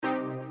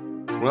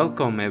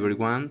Welcome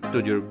everyone to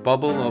your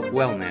bubble of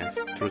wellness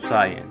through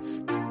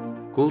science,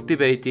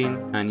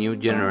 cultivating a new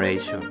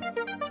generation.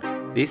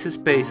 This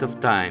space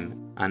of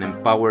time and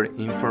empowered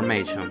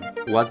information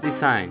was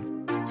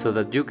designed so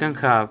that you can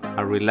have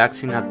a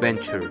relaxing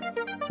adventure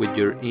with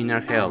your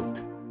inner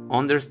health,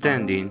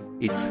 understanding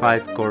its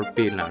 5 core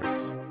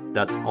pillars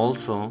that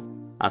also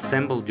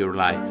assemble your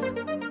life.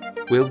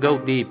 We'll go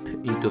deep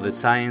into the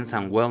science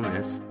and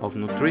wellness of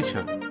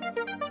nutrition,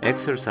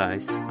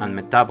 exercise and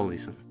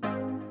metabolism,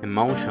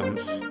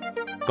 emotions,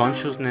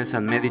 consciousness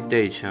and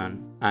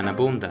meditation, and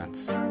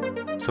abundance.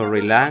 So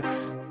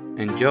relax,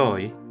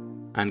 enjoy,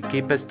 and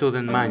keep a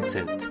student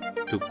mindset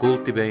to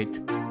cultivate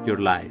your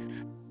life.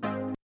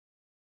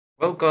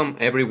 Welcome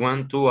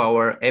everyone to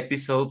our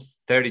episode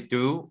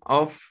 32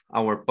 of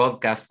our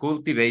podcast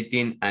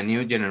Cultivating a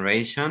New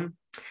Generation,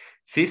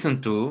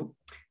 Season 2.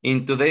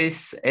 In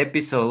today's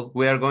episode,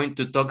 we are going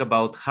to talk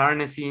about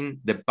harnessing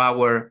the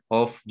power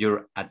of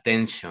your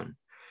attention.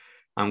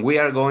 And we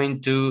are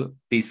going to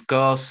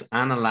discuss,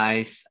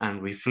 analyze, and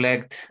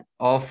reflect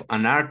of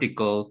an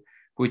article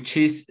which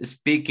is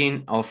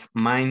speaking of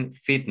mind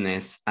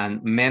fitness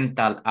and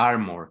mental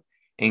armor,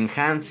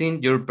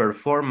 enhancing your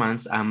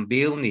performance and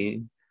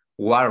building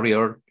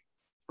warrior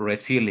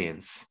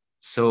resilience.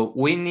 So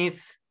we need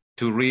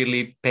to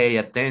really pay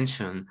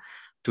attention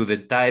to the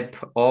type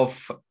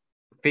of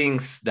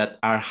things that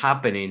are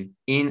happening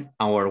in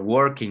our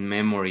working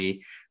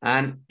memory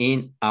and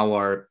in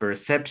our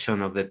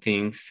perception of the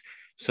things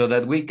so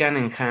that we can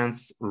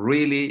enhance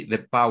really the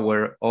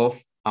power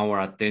of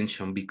our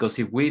attention. Because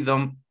if we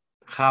don't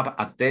have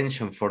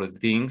attention for the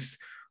things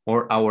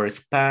or our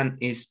span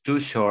is too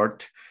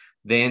short,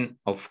 then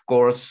of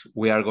course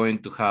we are going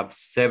to have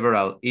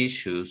several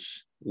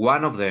issues.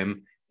 One of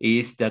them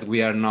is that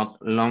we are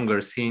not longer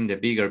seeing the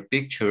bigger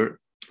picture,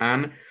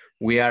 and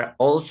we are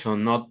also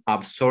not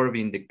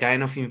absorbing the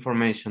kind of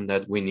information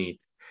that we need.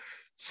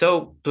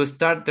 So to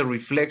start the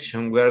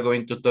reflection, we are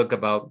going to talk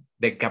about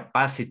the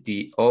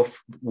capacity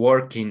of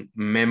working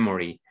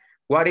memory.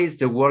 What is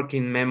the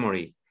working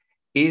memory?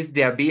 It's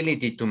the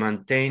ability to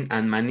maintain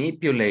and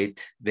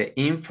manipulate the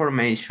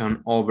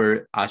information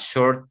over a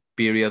short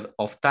period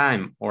of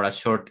time or a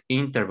short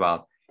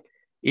interval.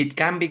 It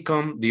can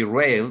become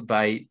derailed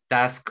by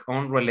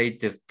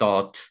task-unrelated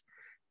thought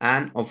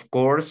and, of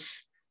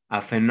course,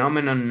 a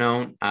phenomenon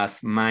known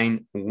as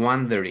mind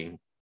wandering.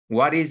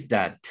 What is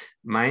that?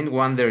 Mind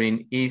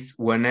wandering is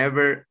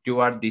whenever you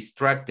are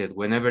distracted,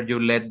 whenever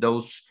you let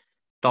those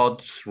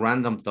thoughts,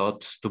 random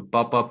thoughts, to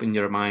pop up in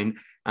your mind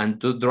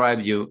and to drive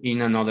you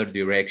in another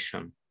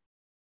direction.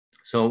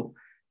 So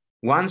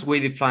once we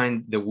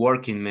define the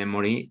working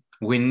memory,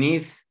 we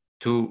need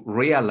to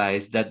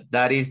realize that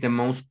that is the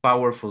most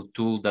powerful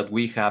tool that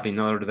we have in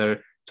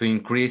order to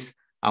increase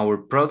our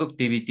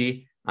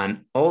productivity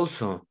and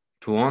also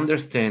to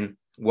understand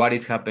what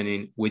is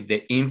happening with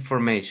the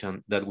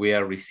information that we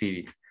are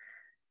receiving.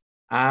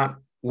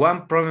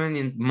 One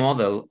prominent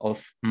model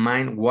of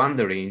mind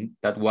wandering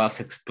that was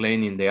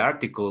explained in the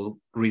article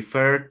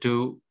referred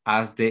to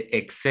as the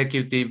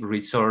executive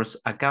resource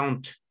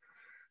account.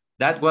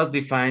 That was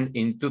defined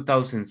in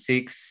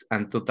 2006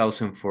 and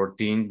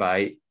 2014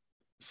 by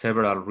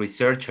several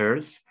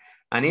researchers,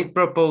 and it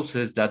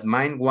proposes that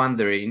mind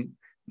wandering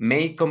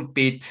may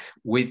compete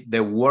with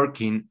the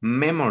working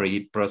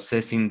memory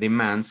processing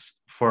demands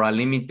for a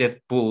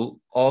limited pool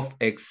of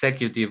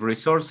executive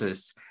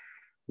resources.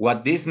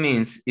 What this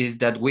means is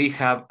that we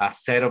have a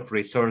set of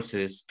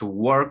resources to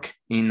work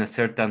in a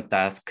certain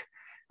task,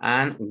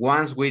 and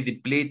once we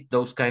deplete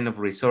those kind of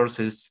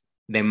resources,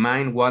 the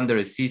mind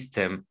wanderer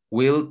system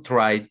will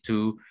try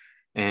to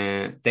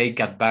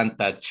take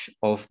advantage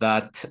of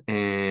that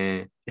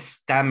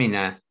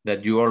stamina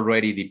that you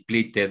already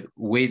depleted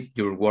with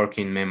your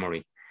working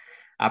memory.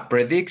 A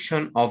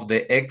prediction of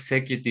the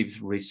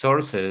executive's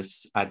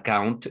resources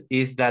account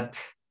is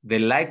that the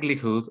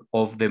likelihood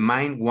of the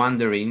mind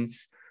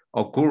wandering's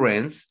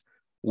occurrence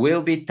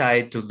will be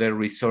tied to the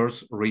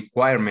resource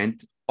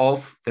requirement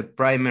of the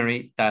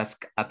primary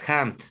task at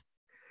hand.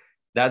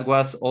 That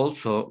was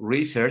also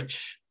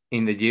research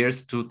in the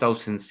years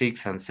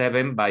 2006 and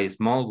 7 by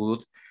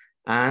Smallwood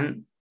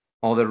and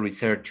other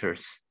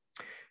researchers.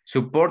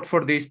 Support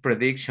for this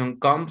prediction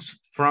comes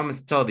from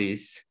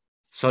studies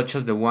such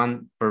as the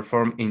one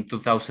performed in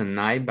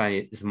 2009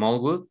 by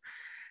Smallwood,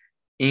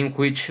 in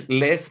which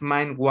less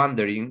mind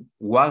wandering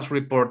was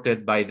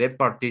reported by the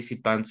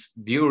participants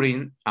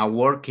during a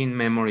working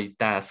memory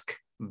task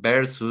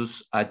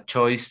versus a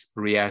choice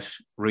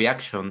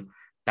reaction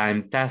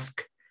time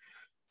task.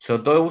 So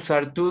those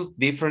are two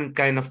different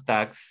kind of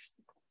tasks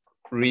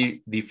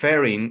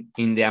differing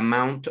in the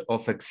amount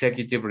of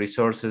executive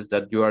resources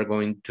that you are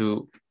going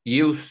to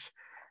use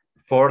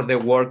for the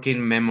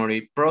working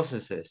memory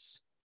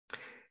processes.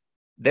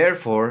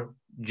 Therefore,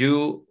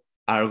 you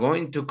are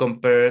going to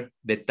compare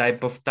the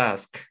type of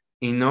task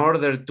in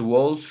order to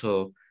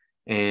also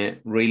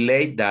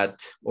relate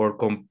that or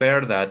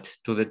compare that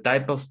to the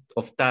type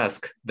of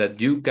task that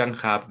you can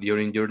have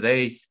during your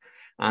days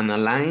and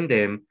align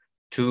them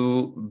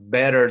to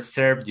better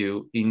serve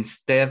you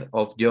instead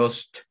of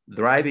just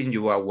driving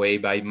you away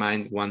by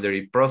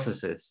mind-wandering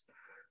processes.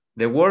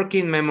 The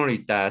working memory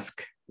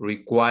task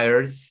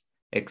requires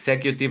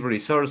executive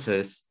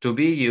resources to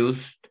be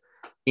used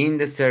in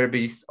the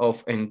service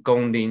of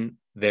encoding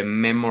the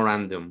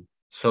memorandum,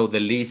 so the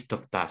list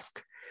of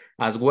tasks,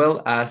 as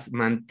well as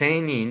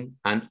maintaining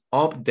and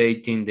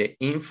updating the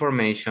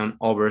information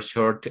over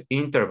short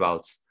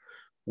intervals,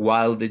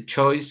 while the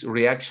choice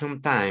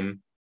reaction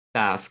time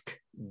task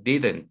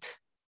didn't.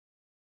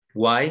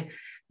 Why?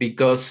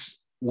 Because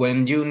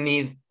when you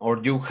need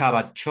or you have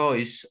a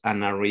choice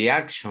and a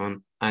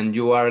reaction and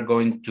you are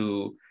going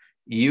to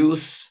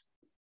use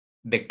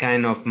the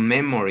kind of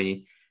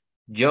memory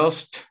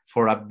just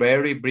for a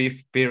very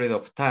brief period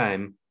of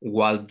time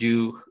while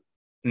you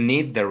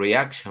need the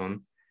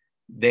reaction,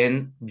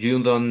 then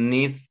you don't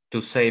need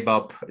to save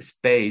up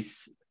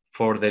space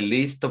for the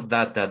list of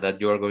data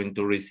that you are going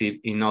to receive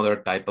in other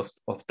types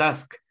of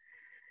task.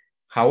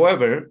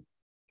 However,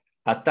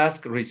 a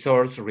task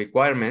resource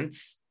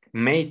requirements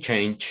may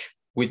change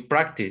with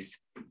practice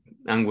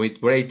and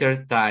with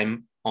greater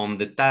time on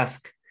the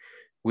task.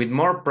 With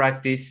more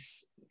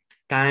practice,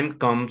 time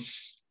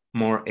comes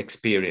more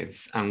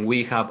experience, and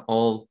we have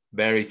all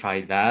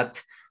verified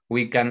that.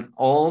 We can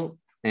all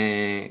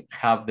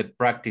have the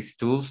practice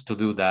tools to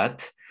do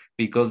that,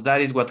 because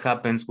that is what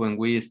happens when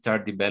we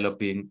start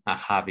developing a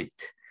habit.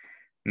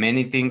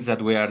 Many things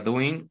that we are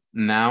doing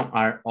now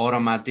are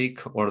automatic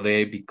or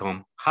they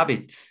become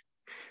habits.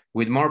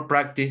 With more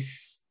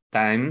practice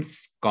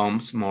times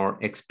comes more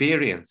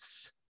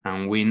experience.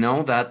 And we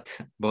know that,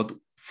 but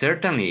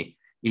certainly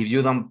if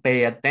you don't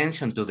pay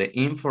attention to the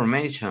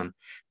information,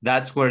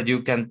 that's where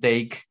you can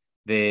take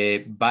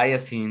the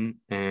biasing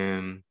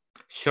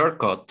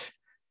shortcut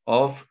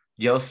of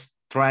just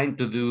trying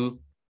to do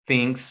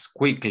things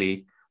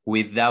quickly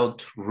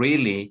without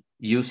really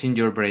using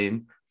your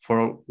brain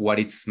for what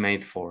it's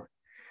made for.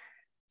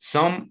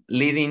 Some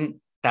leading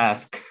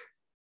tasks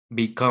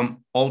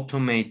become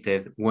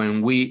automated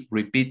when we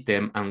repeat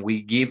them and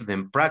we give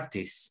them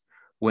practice.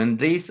 When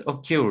this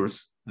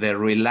occurs, the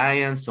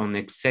reliance on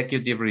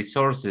executive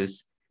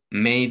resources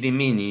may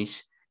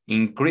diminish,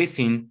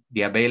 increasing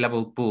the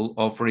available pool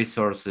of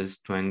resources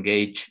to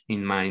engage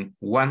in mind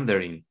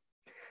wandering.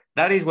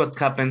 That is what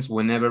happens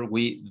whenever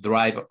we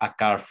drive a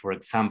car, for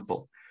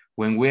example.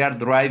 When we are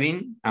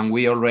driving and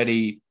we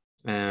already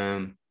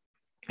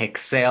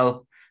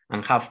excel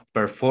and have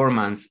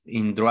performance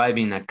in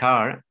driving a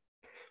car,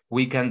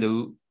 we can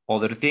do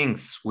other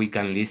things. We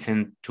can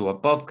listen to a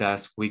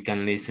podcast, we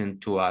can listen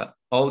to an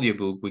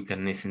audiobook, we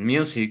can listen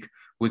music,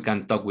 we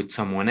can talk with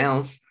someone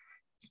else,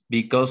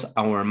 because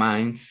our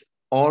minds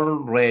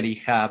already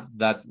have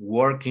that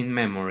working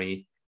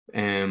memory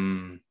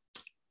in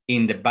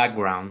the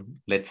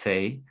background, let's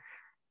say,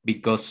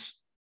 because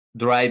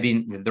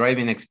the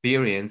driving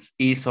experience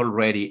is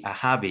already a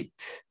habit.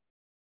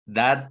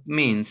 That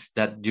means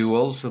that you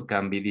also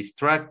can be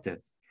distracted.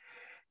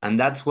 And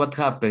that's what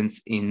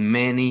happens in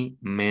many,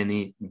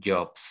 many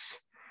jobs.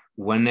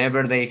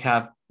 Whenever they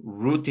have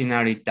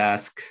routinary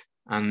tasks,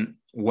 and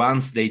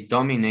once they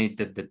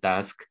dominated the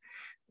task,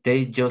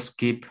 they just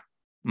keep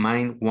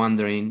mind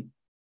wandering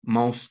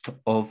most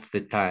of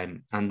the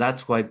time. And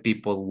that's why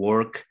people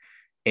work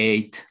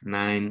 8,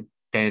 9,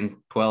 10,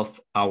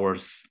 12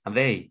 hours a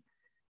day,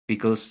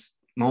 because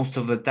most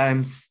of the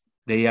times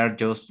they are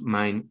just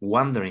mind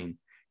wandering.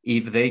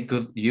 If they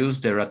could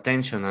use their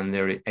attention and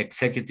their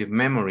executive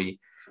memory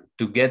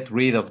to get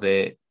rid of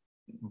the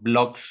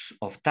blocks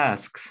of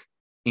tasks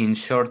in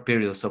short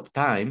periods of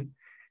time,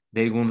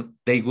 they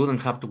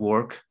wouldn't have to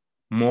work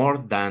more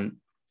than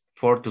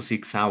 4 to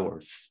 6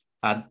 hours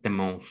at the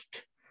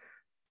most.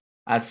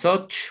 As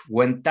such,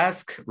 when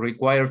tasks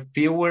require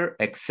fewer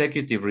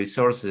executive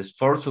resources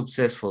for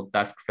successful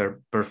task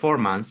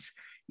performance,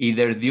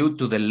 either due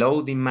to the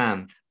low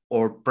demand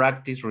or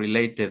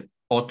practice-related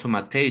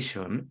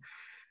automation,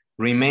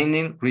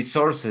 remaining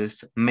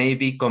resources may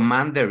be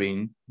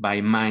commanded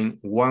by mind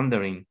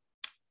wandering.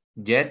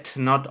 Yet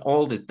not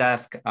all the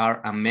tasks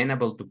are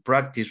amenable to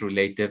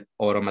practice-related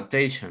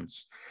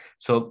automations.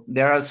 So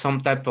there are some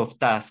type of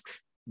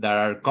tasks that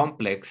are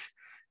complex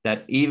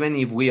that even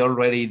if we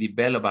already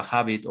develop a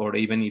habit, or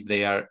even if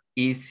they are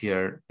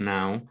easier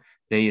now,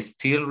 they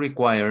still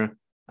require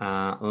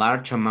a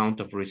large amount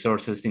of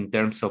resources in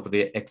terms of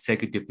the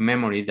executive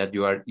memory that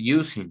you are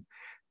using.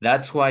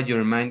 That's why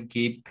your mind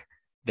keeps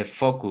the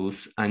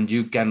focus and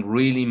you can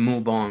really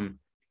move on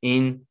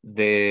in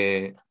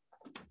the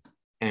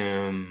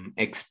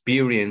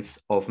experience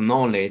of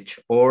knowledge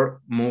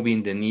or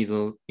moving the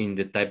needle in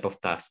the type of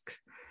task.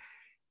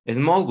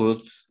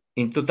 Smallwood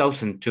in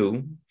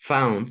 2002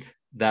 found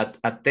that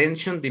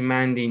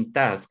attention-demanding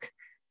tasks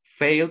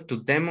failed to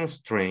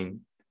demonstrate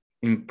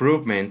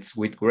improvements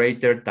with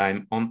greater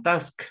time on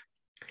task.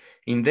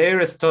 In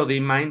their study,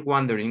 mind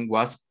wandering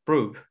was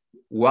proved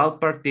while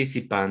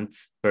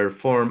participants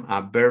perform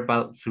a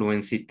verbal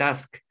fluency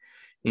task,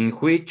 in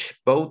which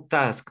both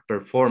task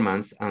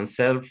performance and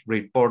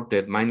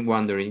self-reported mind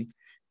wandering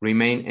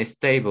remain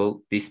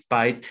stable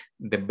despite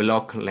the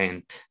block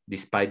length,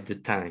 despite the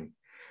time.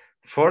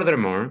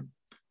 Furthermore,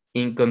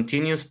 in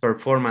continuous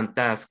performance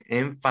tasks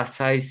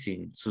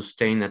emphasizing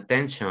sustained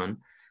attention,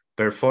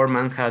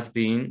 performance has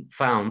been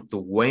found to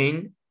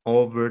wane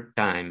over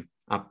time,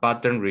 a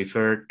pattern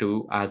referred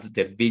to as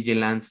the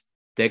vigilance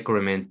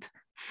decrement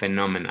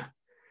phenomena.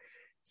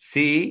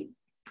 See,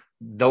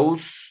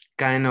 those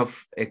kind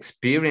of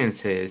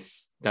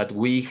experiences that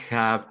we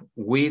have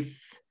with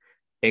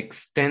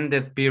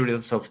extended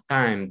periods of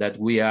time that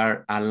we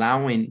are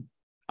allowing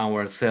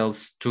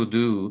ourselves to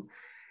do,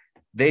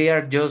 they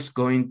are just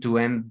going to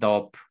end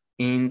up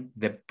in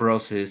the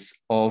process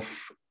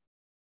of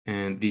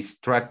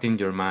distracting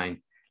your mind,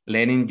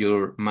 letting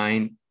your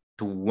mind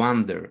to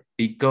wander,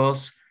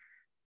 because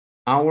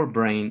our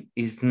brain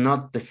is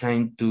not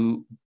designed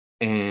to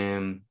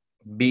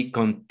be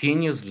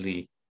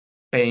continuously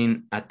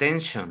paying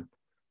attention.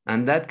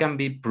 And that can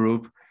be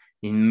proved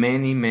in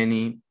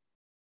many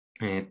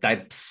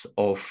types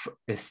of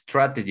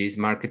strategies,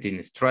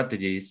 marketing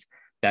strategies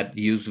that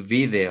use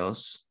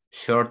videos,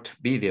 short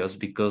videos,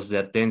 because the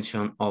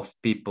attention of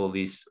people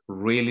is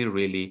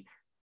really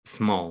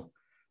small.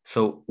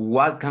 So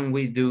what can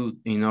we do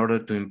in order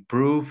to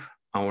improve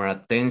our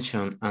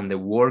attention and the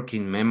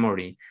working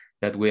memory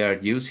that we are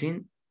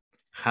using?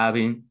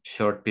 Having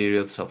short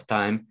periods of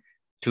time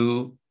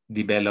to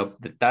develop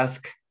the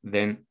task,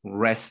 then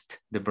rest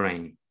the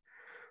brain.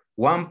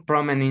 One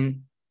prominent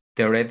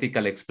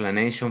theoretical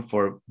explanation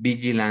for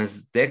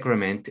vigilance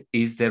decrement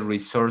is the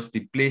resource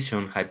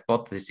depletion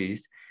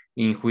hypothesis,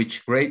 in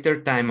which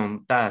greater time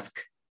on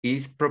task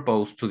is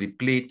proposed to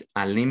deplete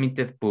a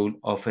limited pool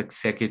of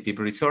executive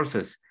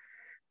resources,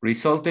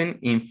 resulting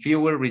in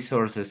fewer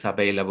resources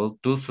available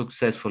to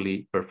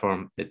successfully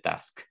perform the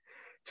task.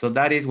 So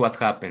that is what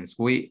happens.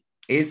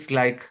 It's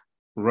like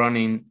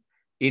running,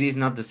 it is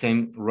not the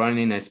same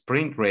running a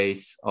sprint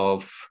race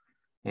of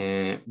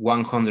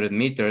 100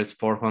 meters,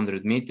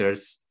 400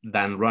 meters,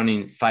 than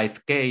running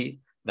 5K,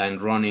 than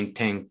running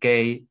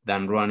 10K,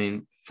 than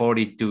running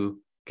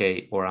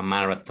 42K or a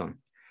marathon.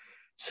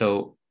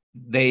 So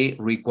they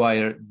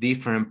require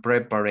different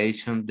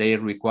preparation, they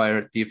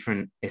require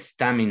different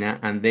stamina,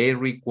 and they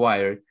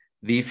require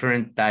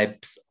different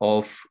types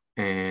of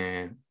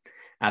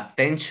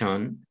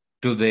attention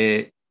to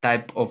the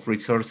type of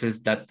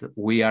resources that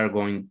we are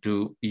going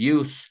to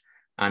use.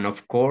 And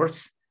of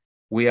course,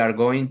 we are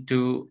going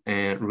to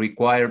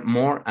require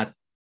more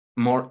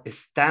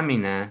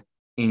stamina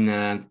in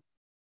a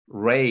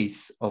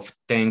race of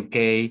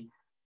 10K,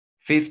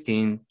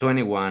 15,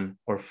 21,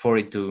 or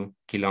 42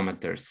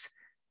 kilometers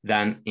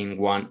than in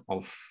one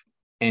of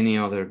any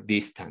other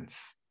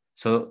distance.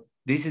 So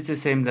this is the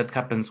same that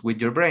happens with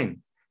your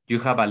brain. You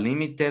have a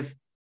limited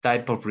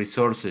type of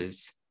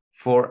resources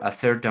for a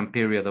certain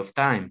period of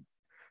time.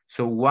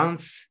 So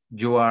once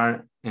you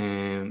are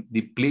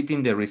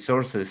depleting the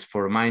resources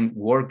for mind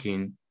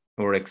working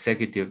or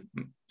executive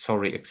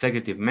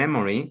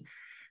memory,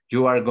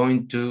 you are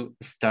going to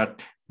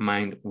start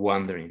mind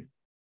wandering.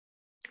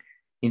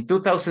 In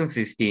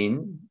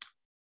 2015,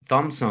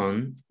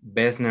 Thompson,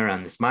 Besner,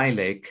 and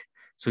Smilek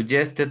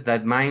suggested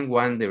that mind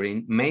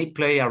wandering may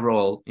play a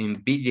role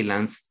in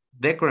vigilance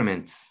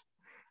decrements.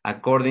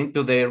 According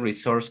to their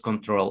resource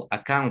control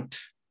account,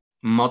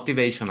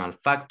 motivational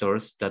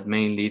factors that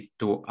may lead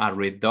to a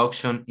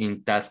reduction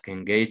in task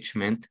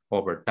engagement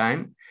over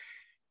time,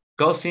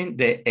 causing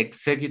the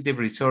executive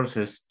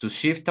resources to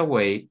shift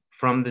away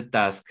from the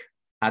task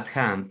at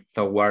hand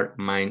toward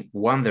mind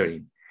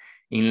wandering.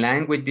 In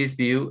line with this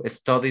view,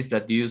 studies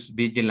that use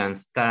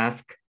vigilance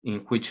tasks in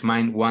which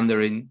mind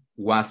wandering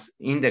was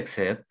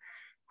indexed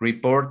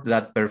report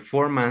that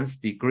performance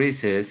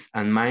decreases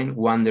and mind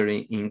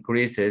wandering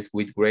increases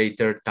with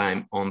greater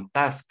time on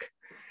task.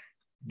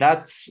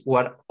 That's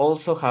what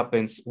also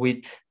happens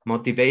with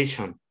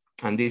motivation.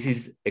 And this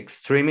is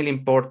extremely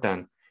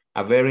important,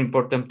 a very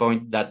important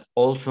point that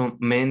also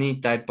many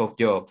types of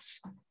jobs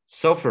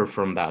suffer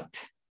from that.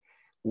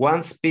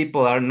 Once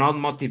people are not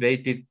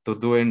motivated to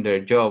doing their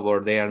job, or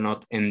they are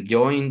not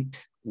enjoying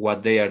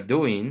what they are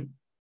doing,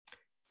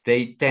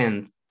 they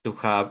tend to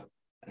have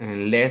a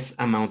less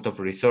amount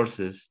of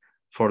resources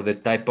for the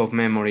type of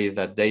memory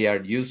that they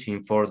are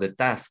using for the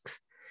tasks.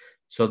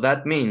 So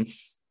that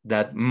means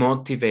that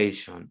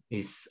motivation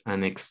is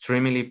an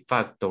extremely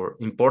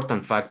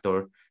important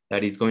factor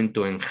that is going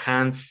to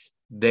enhance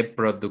the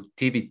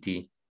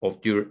productivity of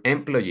your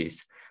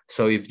employees.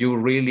 So if you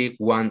really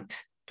want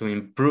to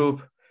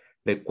improve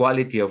the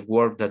quality of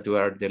work that you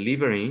are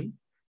delivering,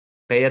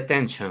 pay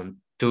attention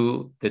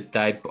to the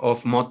type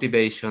of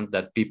motivation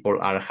that people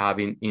are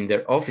having in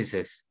their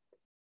offices.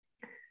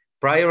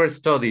 Prior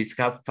studies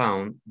have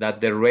found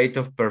that the rate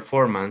of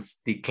performance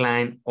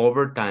decline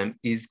over time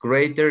is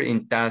greater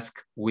in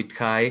tasks with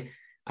high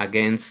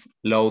against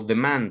low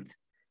demand.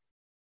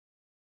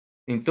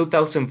 In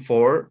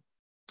 2004,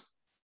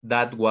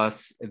 that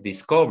was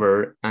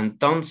discovered, and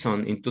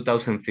Thompson in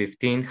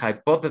 2015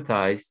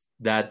 hypothesized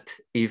that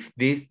if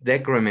these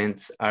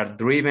decrements are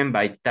driven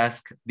by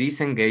task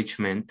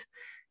disengagement,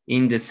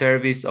 in the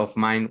service of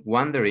mind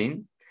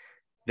wandering,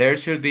 there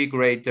should be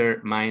greater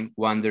mind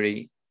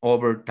wandering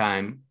over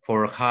time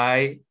for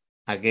high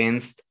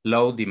against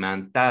low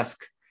demand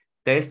tasks.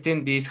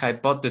 Testing this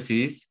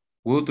hypothesis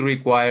would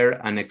require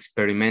an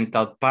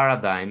experimental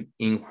paradigm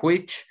in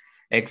which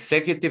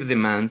executive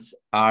demands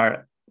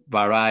are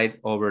varied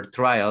over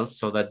trials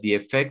so that the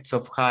effects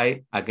of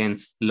high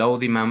against low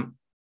demand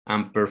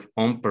and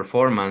on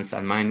performance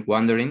and mind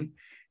wandering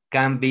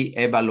can be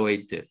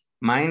evaluated.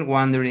 Mind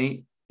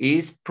wandering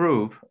is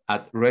proved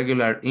at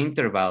regular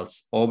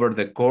intervals over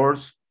the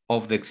course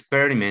of the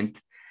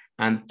experiment,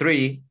 and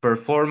 3,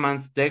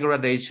 performance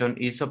degradation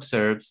is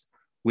observed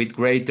with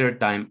greater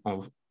time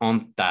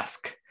on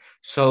task.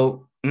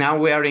 So now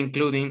we are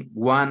including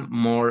one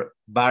more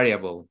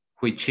variable,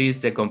 which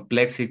is the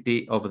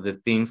complexity of the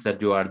things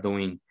that you are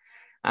doing.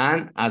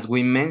 And as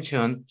we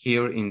mentioned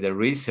here in the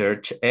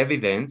research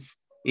evidence,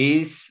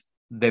 is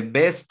the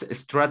best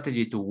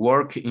strategy to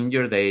work in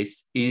your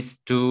days is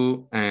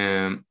to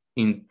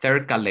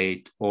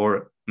intercalate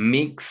or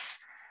mix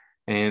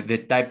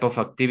the type of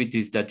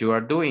activities that you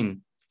are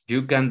doing.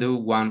 You can do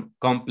one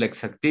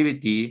complex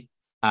activity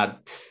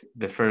at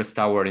the first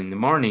hour in the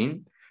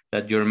morning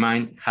that your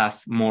mind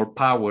has more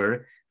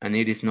power and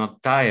it is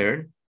not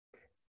tired.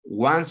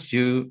 Once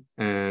you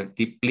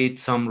deplete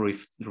some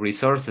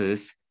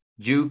resources,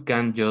 you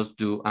can just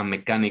do a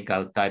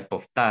mechanical type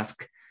of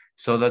task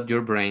so that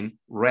your brain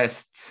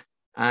rests.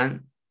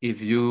 And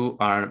if you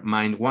are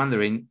mind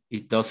wandering,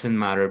 it doesn't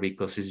matter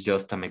because it's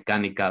just a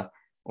mechanical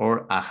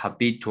or a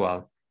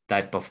habitual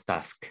type of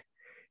task.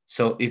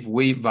 So if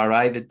we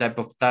vary the type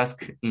of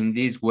task in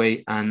this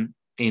way, and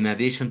in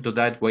addition to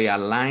that, we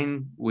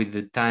align with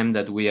the time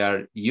that we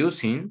are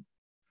using,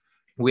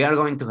 we are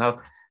going to have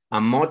a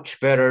much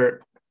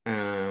better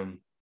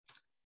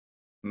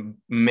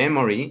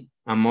memory,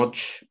 a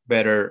much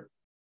better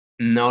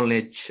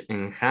knowledge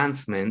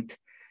enhancement,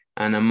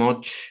 and a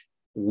much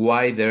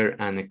wider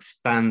and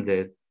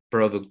expanded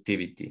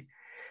productivity.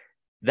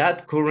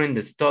 That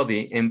current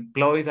study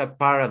employed a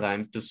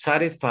paradigm to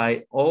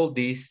satisfy all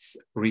these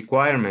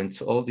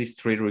requirements, all these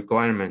 3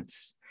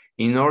 requirements,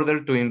 in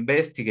order to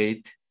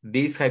investigate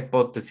this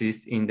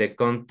hypothesis in the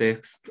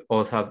context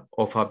of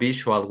a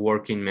visual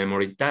working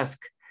memory task.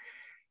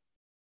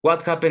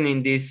 What happened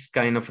in this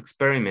kind of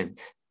experiment?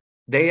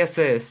 They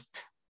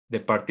assessed the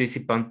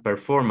participant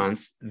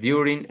performance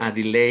during a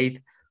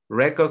delayed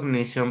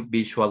recognition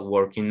visual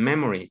working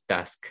memory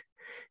task,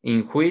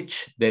 in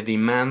which the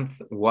demand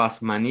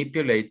was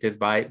manipulated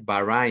by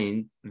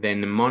varying the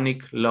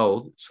mnemonic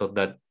load so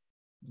that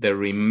the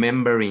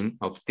remembering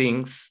of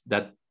things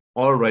that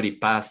already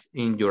passed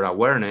in your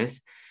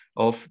awareness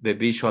of the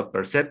visual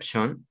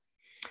perception,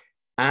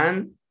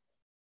 and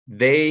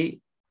they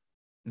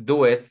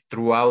do it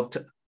throughout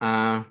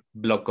a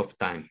block of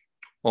time.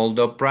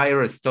 Although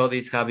prior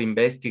studies have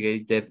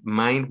investigated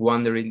mind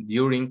wandering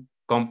during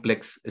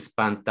complex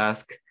span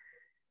tasks,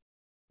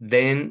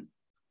 then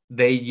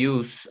they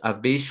use a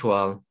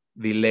visual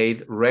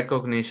delayed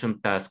recognition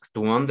task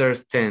to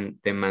understand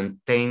the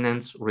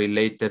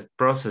maintenance-related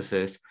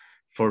processes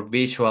for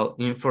visual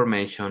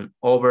information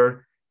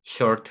over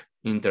short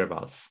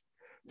intervals.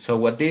 So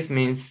what this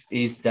means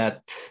is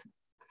that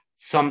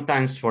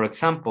sometimes, for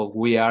example,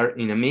 we are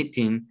in a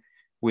meeting,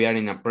 we are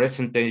in a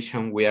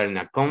presentation, we are in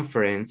a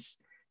conference,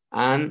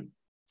 and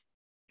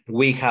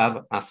we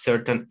have a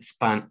certain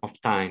span of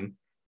time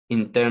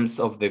in terms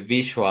of the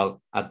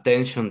visual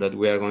attention that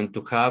we are going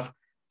to have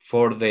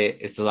for the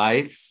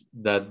slides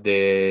that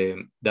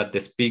the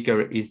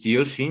speaker is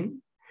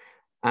using.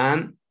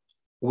 And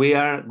we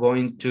are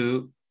going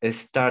to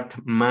start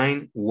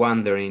mind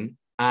wandering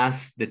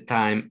as the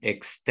time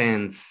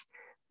extends.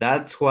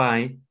 That's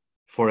why,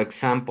 for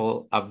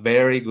example, a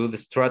very good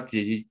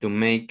strategy to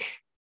make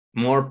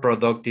more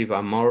productive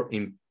and more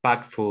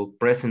impactful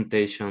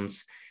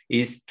presentations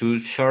is to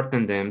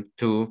shorten them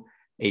to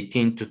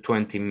 18 to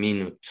 20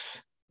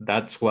 minutes.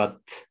 That's what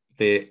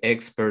the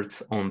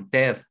experts on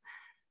TED,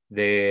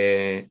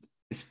 the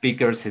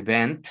speakers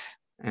event,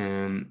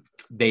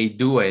 they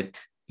do it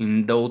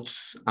in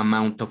those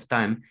amount of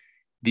time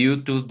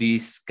due to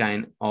this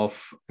kind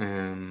of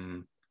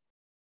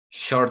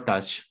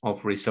shortage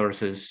of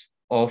resources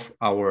of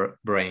our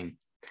brain.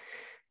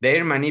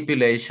 Their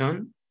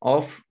manipulation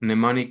of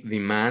mnemonic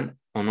demand,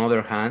 on the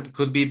other hand,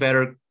 could be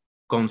better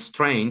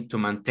constrained to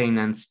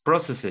maintenance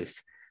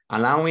processes,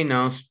 allowing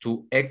us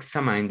to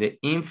examine the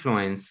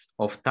influence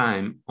of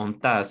time on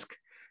task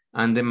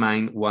and the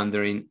mind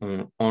wandering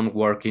on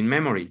working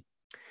memory.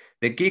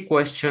 The key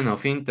question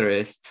of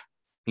interest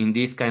in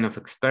this kind of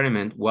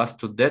experiment was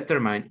to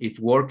determine if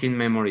working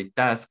memory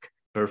task,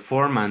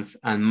 performance,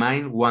 and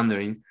mind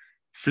wandering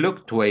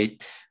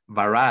fluctuate,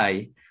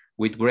 vary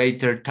with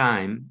greater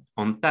time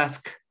on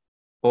task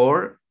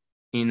or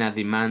in a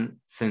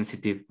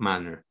demand-sensitive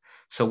manner.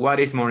 So what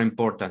is more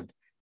important,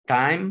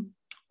 time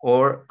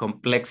or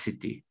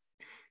complexity?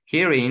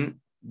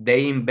 Herein,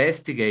 they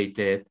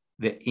investigated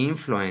the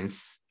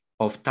influence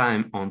of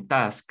time on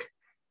task,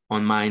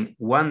 on mind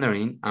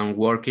wandering, and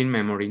working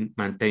memory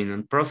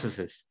maintenance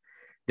processes.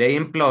 They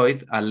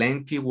employed a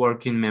lengthy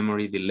working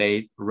memory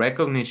delayed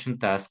recognition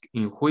task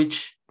in which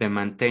the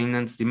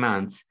maintenance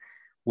demands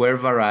were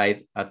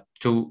varied at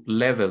two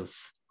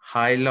levels: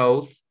 high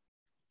load,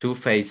 two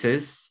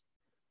phases;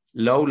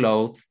 low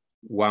load,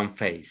 one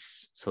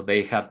phase. So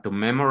they had to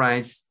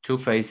memorize two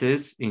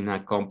phases in a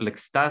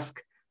complex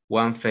task,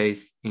 one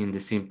phase in the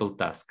simple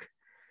task.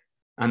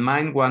 And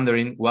mind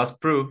wandering was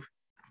proved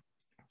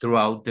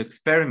throughout the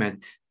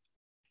experiment.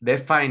 The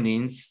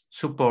findings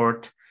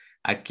support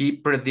a key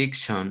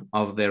prediction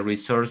of the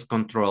resource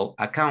control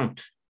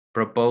account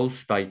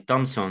proposed by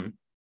Thomson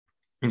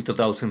in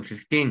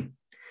 2015,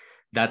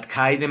 that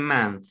high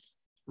demand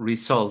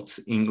results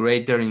in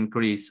greater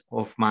increase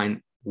of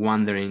mind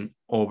wandering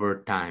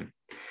over time.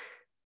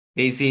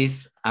 This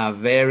is a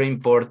very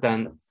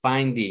important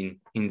finding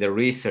in the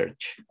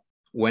research.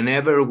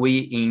 Whenever we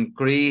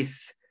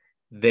increase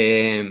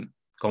the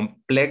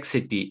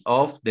complexity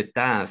of the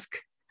task,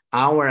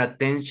 our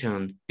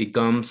attention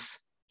becomes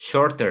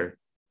shorter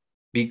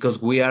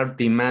because we are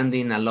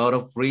demanding a lot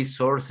of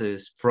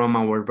resources from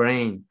our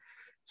brain.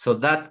 So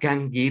that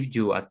can give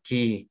you a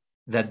key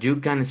that you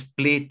can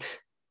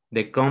split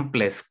the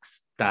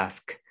complex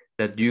task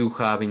that you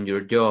have in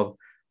your job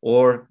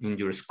or in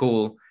your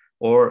school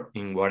or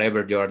in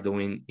whatever you are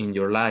doing in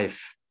your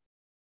life.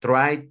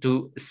 Try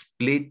to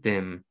split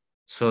them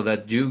so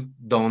that you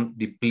don't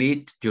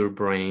deplete your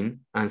brain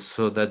and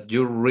so that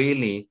you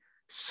really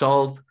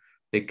solve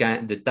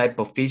the type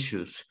of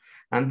issues.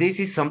 And this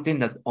is something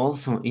that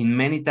also in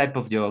many type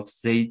of jobs,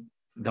 they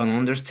don't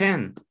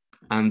understand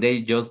and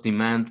they just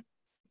demand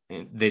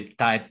the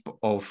type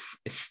of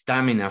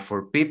stamina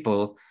for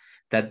people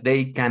that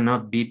they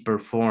cannot be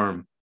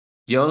performed,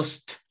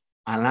 just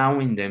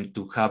allowing them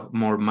to have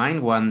more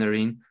mind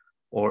wandering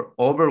or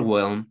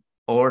overwhelm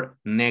or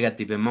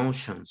negative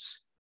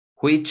emotions,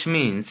 which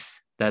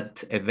means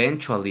that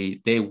eventually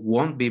they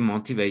won't be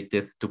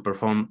motivated to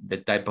perform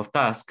the type of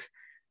task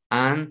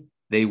and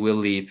they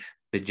will leave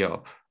the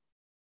job.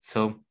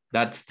 So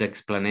that's the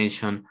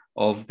explanation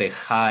of the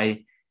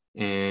high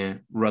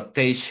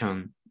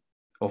rotation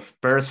of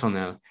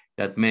personnel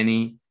that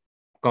many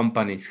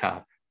companies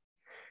have.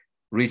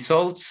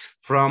 Results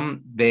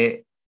from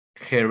the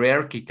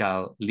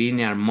hierarchical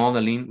linear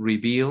modeling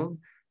reveal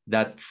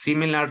that,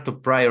 similar to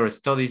prior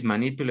studies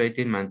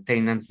manipulating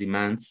maintenance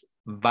demands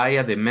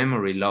via the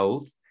memory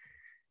load,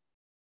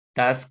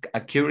 task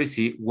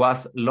accuracy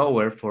was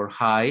lower for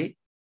high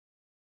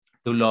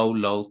to low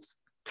load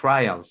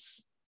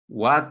trials.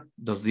 What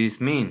does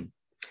this mean?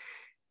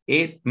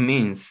 It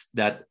means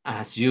that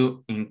as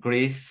you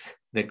increase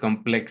the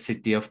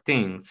complexity of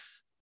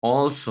things,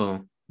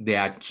 also the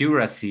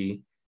accuracy,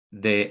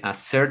 the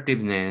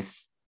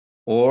assertiveness,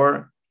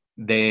 or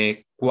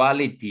the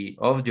quality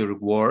of your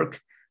work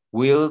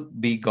will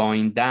be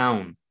going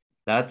down.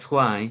 That's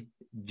why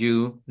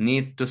you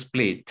need to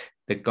split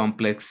the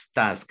complex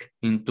task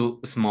into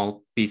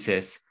small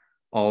pieces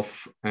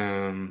of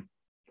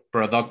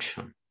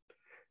production,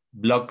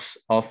 blocks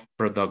of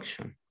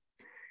production.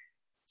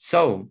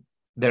 So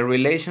the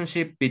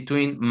relationship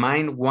between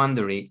mind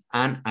wandering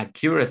and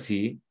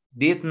accuracy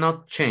did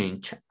not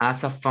change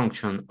as a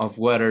function of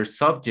whether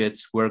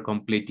subjects were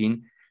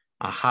completing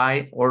a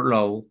high or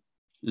low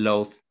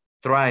load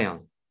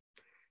trial.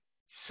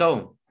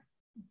 So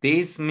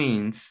this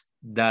means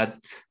that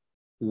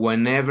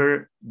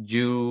whenever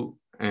you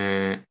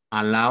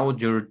allow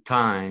your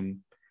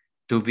time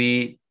to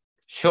be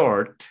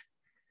short,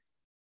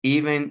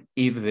 even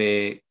if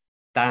the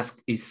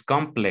task is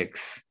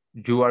complex,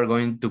 you are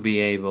going to be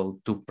able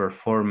to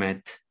perform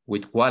it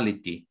with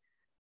quality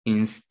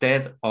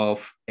instead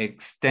of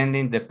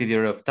extending the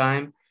period of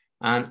time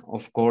and,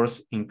 of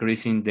course,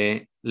 increasing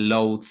the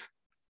load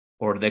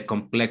or the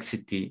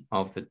complexity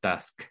of the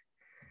task.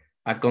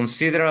 A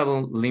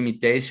considerable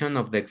limitation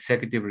of the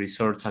executive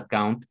resource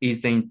account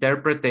is the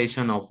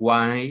interpretation of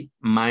why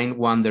mind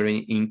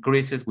wandering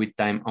increases with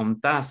time on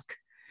task.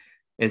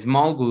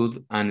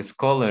 Smallwood and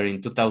Scholar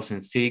in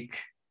 2006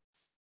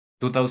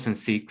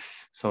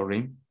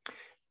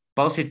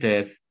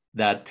 posited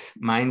that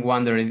mind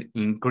wandering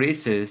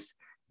increases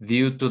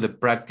due to the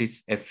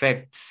practice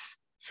effects,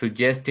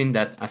 suggesting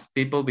that as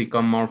people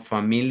become more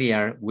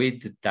familiar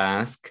with the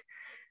task,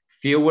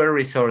 fewer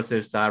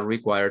resources are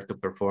required to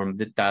perform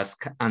the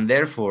task, and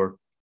therefore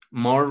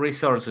more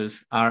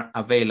resources are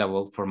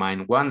available for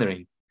mind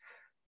wandering.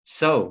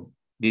 So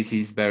this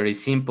is very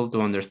simple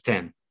to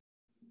understand.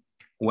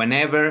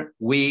 Whenever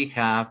we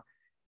have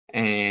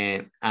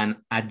an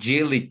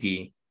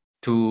agility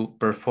to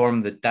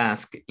perform the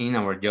task in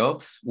our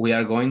jobs, we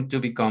are going to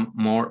become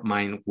more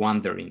mind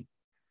wandering.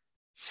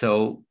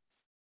 So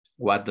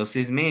what does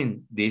this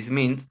mean? This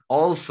means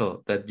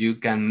also that you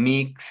can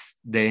mix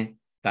the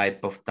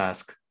type of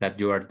task that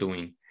you are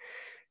doing.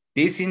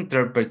 This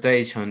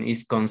interpretation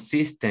is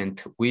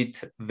consistent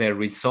with the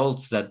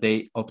results that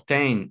they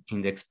obtain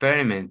in the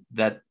experiment,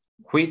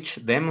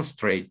 which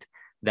demonstrate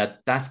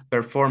that task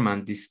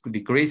performance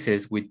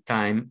decreases with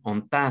time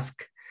on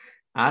task,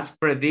 as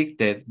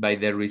predicted by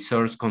the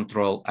resource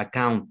control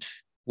account,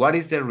 What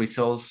is the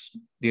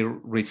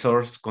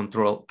resource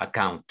control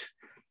account?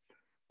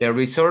 The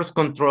resource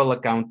control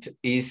account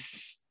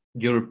is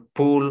your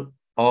pool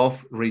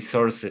of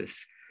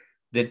resources,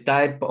 the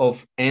type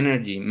of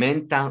energy,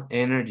 mental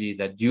energy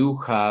that you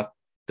have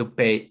to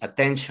pay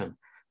attention,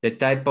 the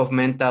type of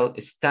mental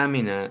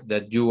stamina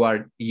that you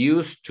are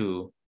used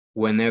to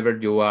whenever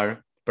you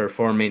are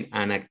performing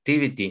an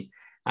activity.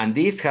 And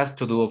this has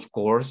to do, of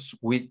course,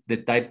 with the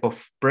type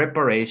of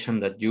preparation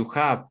that you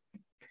have.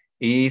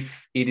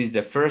 If it is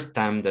the first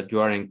time that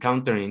you are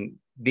encountering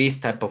this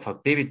type of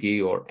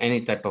activity or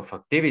any type of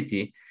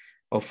activity,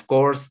 of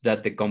course,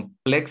 that the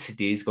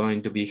complexity is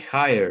going to be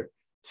higher.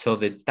 So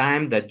the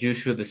time that you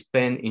should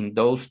spend in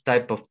those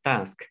type of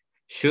tasks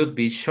should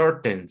be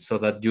shortened so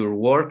that your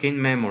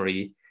working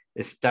memory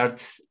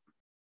starts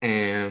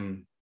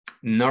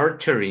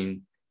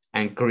nurturing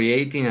and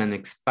creating an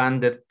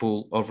expanded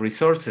pool of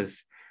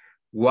resources.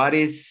 What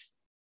is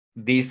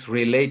this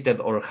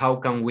related, or how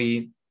can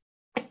we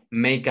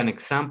make an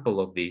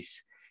example of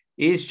this?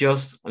 Is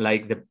just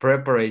like the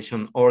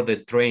preparation or the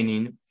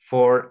training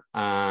for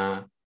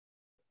an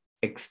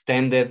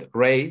extended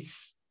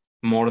race,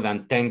 more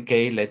than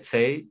 10K, let's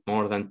say,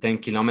 more than 10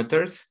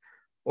 kilometers,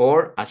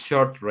 or a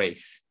short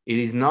race. It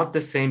is not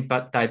the same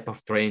type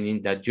of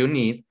training that you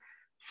need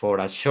for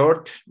a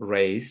short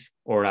race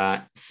or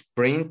a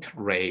sprint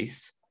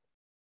race,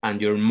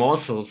 and your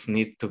muscles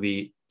need to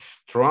be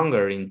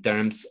stronger in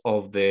terms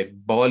of the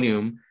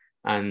volume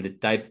and the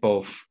type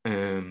of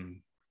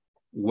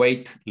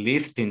weight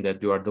lifting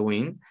that you are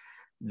doing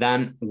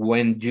than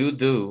when you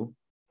do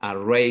a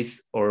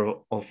race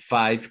or of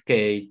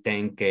 5K,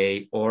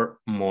 10K or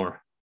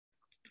more.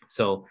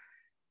 So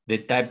the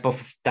type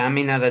of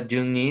stamina that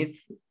you need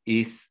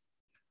is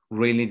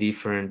really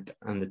different,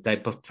 and the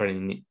type of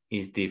training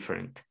is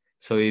different.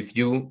 So if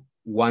you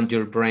want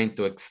your brain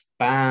to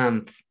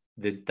expand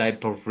the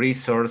type of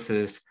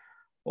resources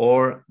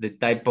or the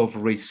type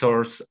of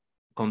resource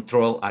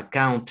control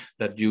account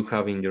that you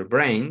have in your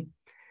brain,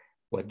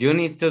 what you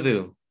need to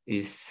do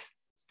is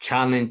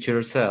challenge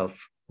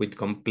yourself with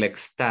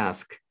complex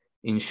tasks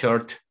in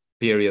short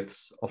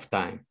periods of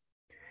time.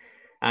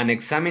 An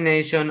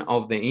examination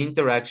of the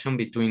interaction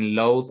between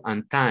load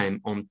and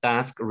time on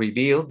task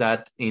revealed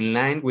that, in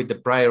line with the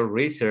prior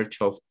research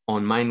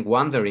on mind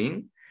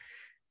wandering,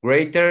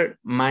 greater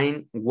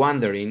mind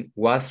wandering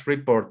was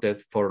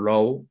reported for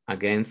low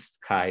against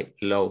high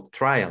load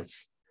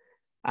trials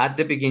at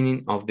the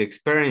beginning of the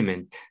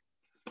experiment.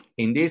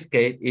 In this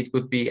case, it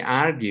could be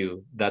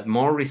argued that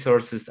more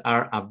resources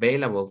are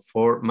available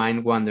for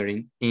mind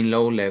wandering in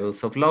low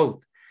levels of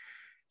load.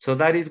 So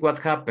that is what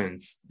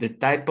happens. The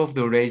type of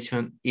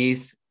duration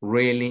is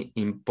really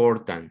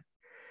important.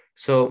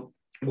 So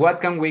what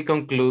can we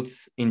conclude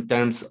in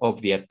terms of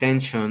the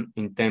attention,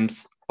 in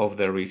terms of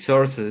the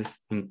resources,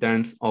 in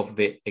terms of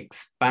the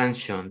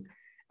expansion,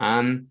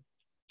 and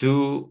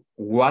to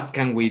what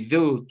can we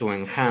do to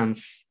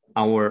enhance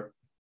our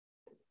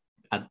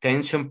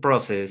attention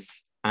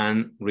process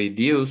and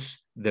reduce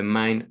the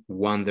mind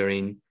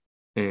wandering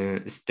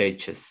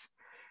stages?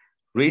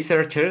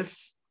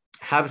 Researchers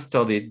have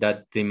studied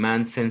that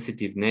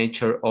demand-sensitive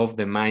nature of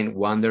the mind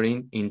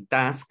wandering in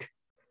task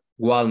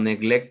while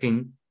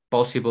neglecting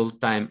possible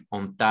time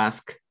on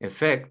task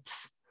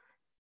effects.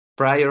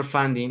 Prior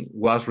finding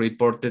was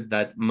reported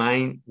that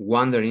mind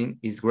wandering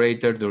is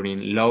greater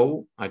during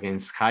low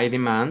against high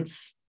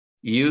demands,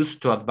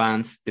 used to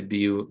advance the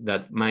view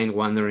that mind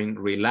wandering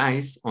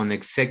relies on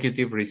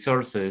executive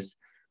resources,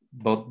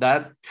 but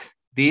that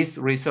these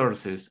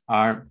resources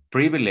are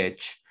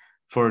privileged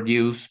for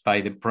use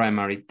by the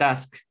primary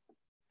task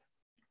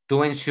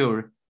to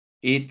ensure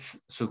its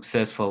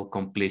successful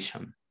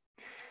completion.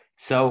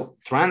 So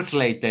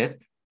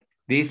translated,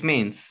 this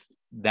means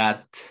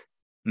that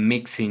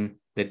mixing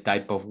the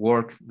type of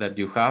work that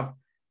you have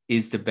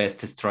is the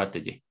best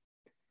strategy.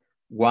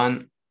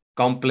 One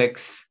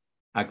complex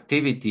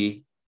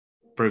activity,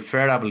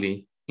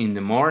 preferably in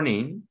the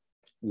morning,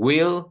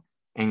 will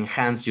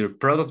enhance your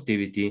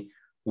productivity,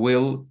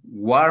 will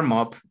warm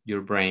up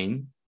your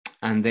brain,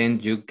 and then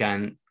you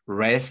can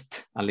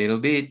rest a little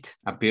bit,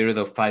 a period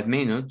of 5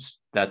 minutes.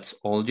 That's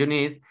all you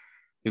need.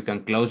 You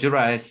can close your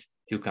eyes,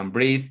 you can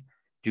breathe,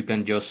 you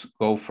can just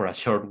go for a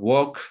short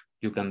walk,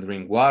 you can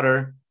drink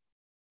water,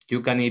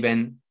 you can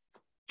even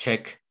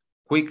check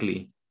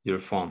quickly your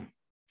phone.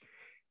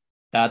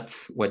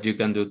 That's what you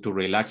can do to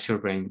relax your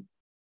brain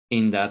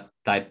in that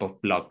type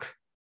of block.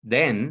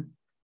 Then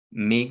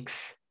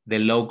mix the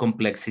low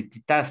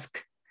complexity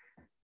task,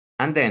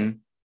 and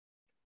then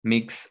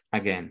mix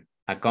again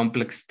a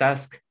complex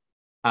task,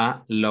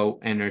 a low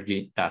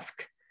energy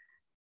task,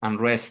 and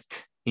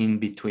rest in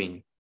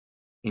between.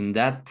 In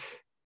that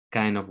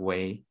kind of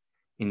way,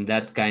 in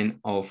that kind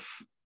of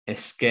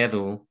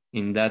schedule,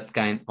 in that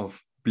kind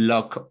of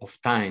block of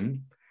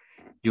time,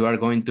 you are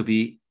going to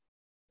be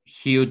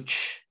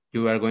huge.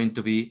 You are going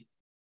to be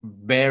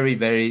very,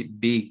 very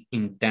big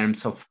in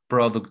terms of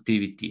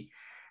productivity,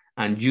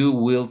 and you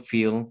will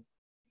feel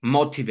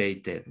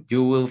motivated.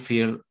 You will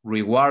feel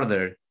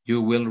rewarded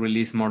you will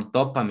release more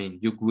dopamine,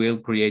 you will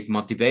create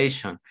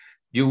motivation,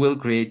 you will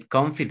create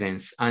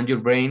confidence, and your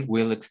brain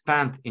will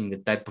expand in the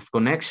type of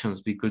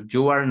connections because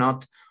you are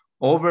not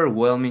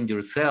overwhelming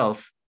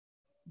yourself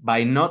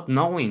by not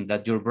knowing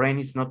that your brain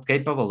is not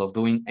capable of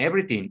doing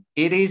everything.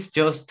 It is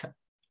just,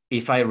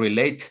 if I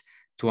relate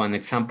to an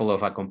example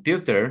of a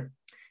computer,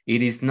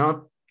 it is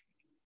not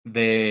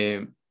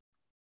the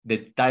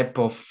type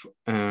of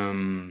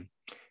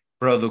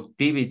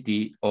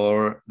productivity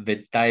or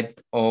the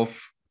type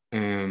of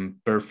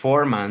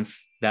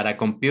performance that a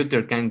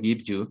computer can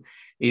give you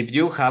if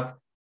you have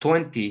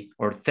 20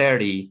 or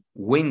 30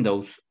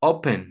 windows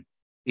open.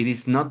 It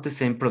is not the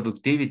same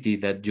productivity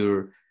that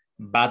your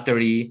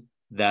battery,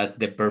 that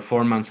the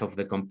performance of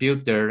the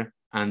computer,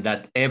 and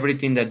that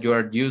everything that you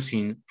are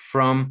using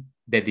from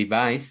the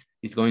device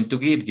is going to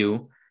give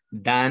you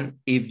than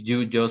if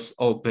you just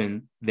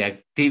open the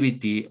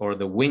activity or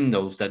the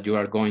windows that you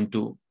are going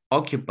to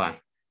occupy.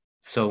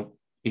 So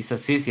it's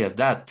as easy as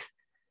that.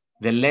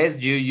 The less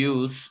you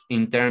use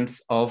in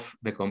terms of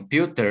the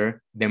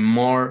computer, the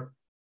more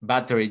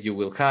battery you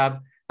will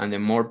have and the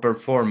more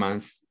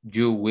performance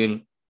you will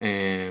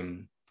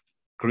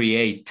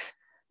create.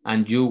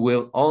 And you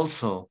will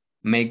also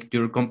make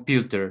your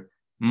computer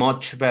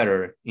much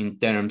better in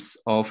terms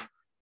of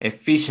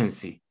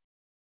efficiency.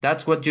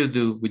 That's what you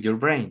do with your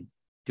brain.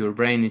 Your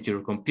brain is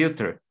your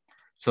computer.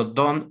 So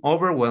don't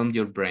overwhelm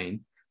your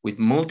brain with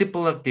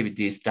multiple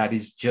activities. That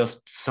is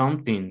just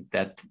something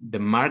that the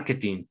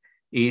marketing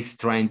is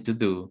trying to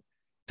do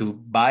to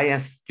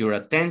bias your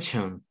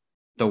attention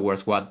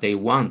towards what they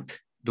want,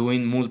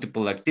 doing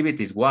multiple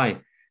activities.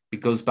 Why?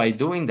 Because by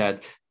doing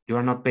that, you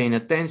are not paying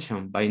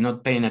attention. By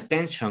not paying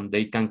attention,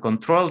 they can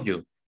control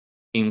you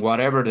in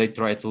whatever they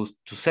try to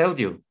sell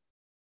you.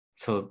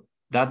 So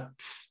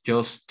that's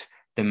just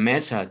the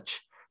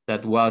message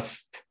that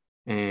was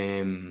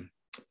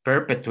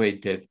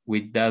perpetuated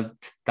with that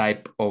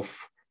type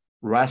of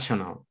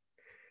rationale.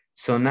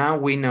 So now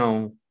we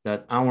know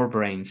that our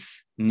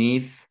brains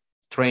need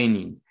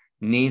training,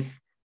 need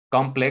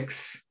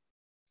complex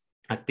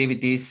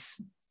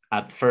activities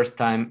at first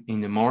time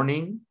in the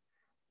morning,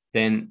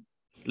 then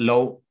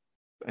low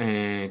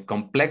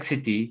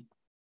complexity,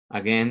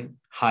 again,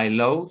 high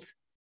load,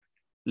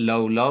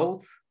 low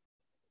load,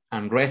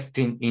 and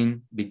resting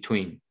in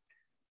between.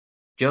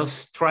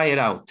 Just try it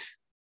out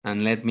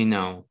and let me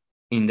know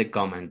in the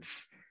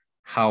comments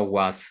how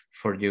was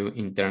for you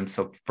in terms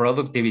of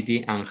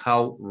productivity and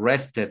how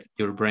rested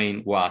your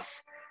brain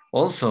was.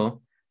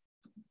 Also,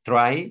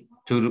 try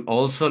to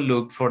also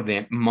look for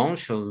the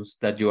emotions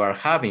that you are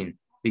having,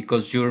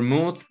 because your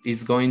mood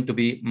is going to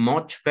be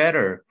much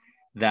better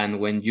than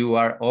when you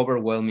are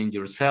overwhelming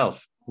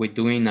yourself with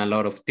doing a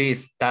lot of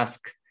this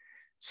task.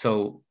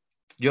 So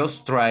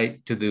just try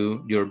to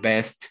do your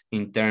best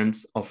in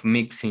terms of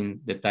mixing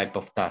the type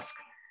of task.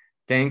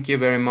 Thank you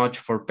very much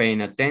for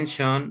paying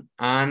attention,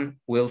 and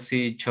we'll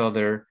see each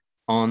other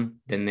on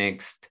the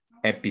next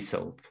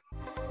episode.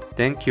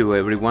 Thank you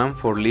everyone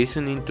for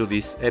listening to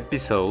this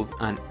episode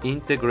and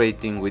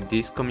integrating with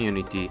this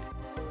community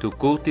to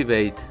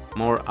cultivate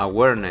more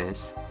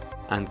awareness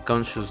and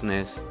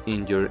consciousness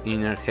in your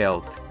inner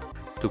health,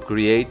 to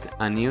create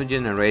a new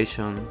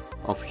generation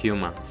of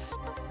humans.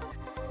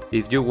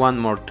 If you want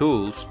more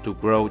tools to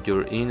grow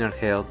your inner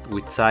health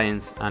with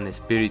science and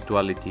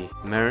spirituality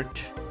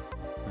merge,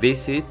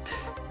 visit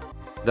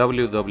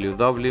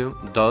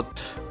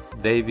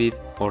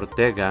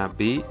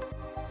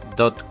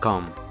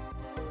www.davidortegab.com.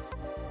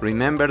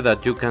 Remember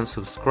that you can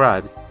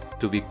subscribe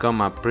to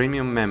become a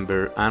premium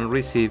member and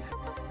receive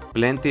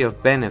plenty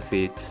of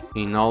benefits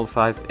in all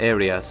 5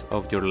 areas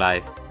of your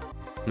life: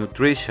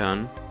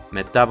 nutrition,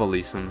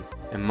 metabolism,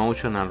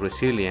 emotional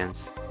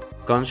resilience,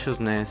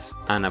 consciousness,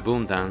 and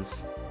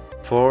abundance,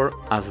 for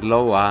as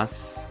low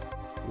as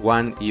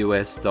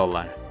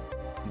 $1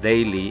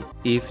 daily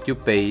if you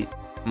pay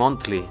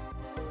monthly,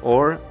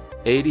 or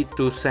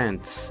 82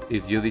 cents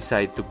if you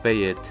decide to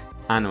pay it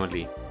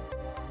annually.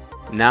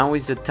 Now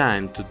is the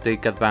time to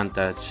take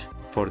advantage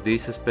for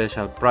these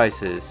special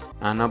prices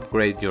and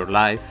upgrade your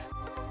life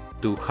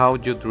to how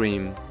you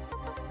dream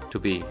to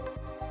be.